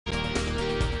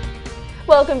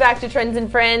Welcome back to Trends and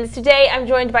Friends. Today I'm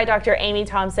joined by Dr. Amy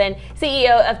Thompson,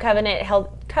 CEO of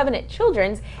Covenant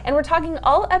Children's, and we're talking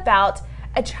all about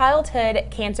a childhood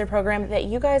cancer program that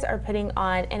you guys are putting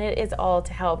on, and it is all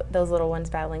to help those little ones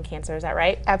battling cancer. Is that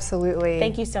right? Absolutely.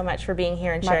 Thank you so much for being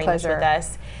here and sharing this with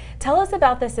us. Tell us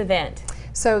about this event.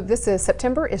 So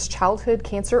September is Childhood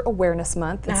Cancer Awareness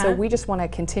Month, and so we just want to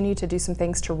continue to do some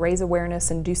things to raise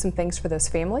awareness and do some things for those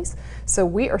families. So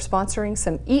we are sponsoring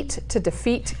some Eat to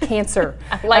Defeat Cancer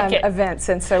events,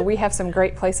 and so we have some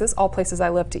great places, all places I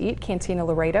love to eat, Cantina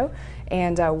Laredo,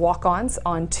 and walk-ons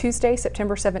on Tuesday,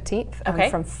 September 17th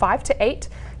from 5 to 8.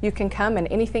 You can come, and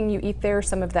anything you eat there,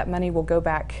 some of that money will go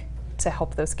back to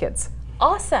help those kids.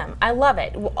 Awesome. I love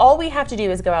it. All we have to do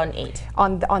is go out and eat.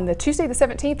 On the Tuesday the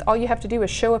 17th, all you have to do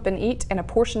is show up and eat, and a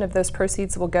portion of those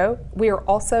proceeds will go. We are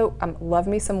also, love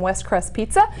me some West Crust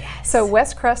pizza. Yes. So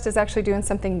West Crust is actually doing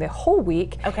something the whole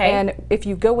week. Okay. And if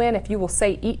you go in, if you will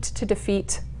say Eat to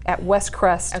Defeat at West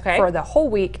Crust for the whole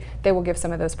week, they will give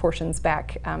some of those portions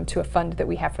back to a fund that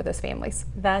we have for those families.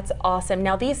 That's awesome.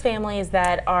 Now, these families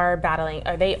that are battling,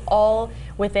 are they all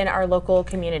within our local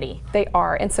community? They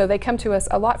are, and so they come to us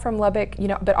a lot from Lubbock,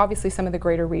 but obviously some of the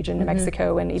greater region, New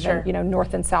Mexico, and even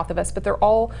north and south of us. But they're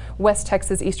all West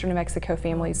Texas, Eastern New Mexico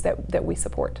families that we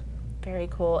support. Very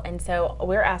cool. And so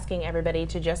we're asking everybody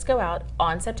to just go out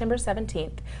on September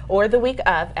 17th or the week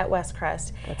of at West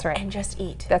Crust. That's right. And just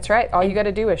eat. That's right. All you got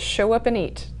to do is show up and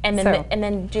eat. And then, and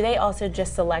then do they also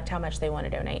just select how much they want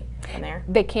to donate from there?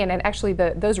 They can. And actually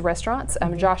those restaurants,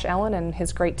 Josh Allen and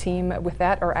his great team with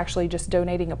that are actually just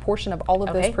donating a portion of all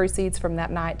of those proceeds from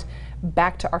that night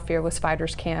back to our Fearless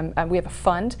Fighters Cam. We have a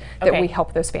fund that we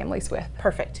help those families with.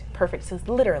 Perfect. Perfect. So it's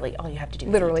literally all you have to do.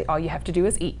 Literally all you have to do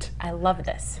is eat. I love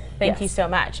this. Thank you so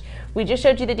much. We just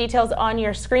showed you the details on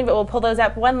your screen, but we'll pull those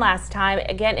up one last time.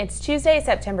 Again, it's Tuesday,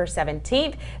 September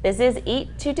 17th. This is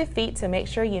Eat to Defeat, so make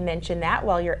sure you mention that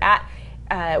while you're at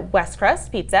West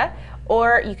Crust Pizza,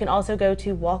 or you can also go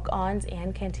to Walk-Ons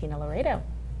and Cantina Laredo.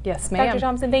 Yes, ma'am. Dr.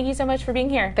 Thompson, thank you so much for being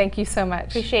here. Thank you so much.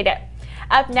 Appreciate it.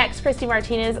 Up next, Christy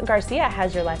Martinez Garcia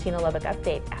has your Latino Lubbock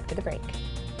update after the break.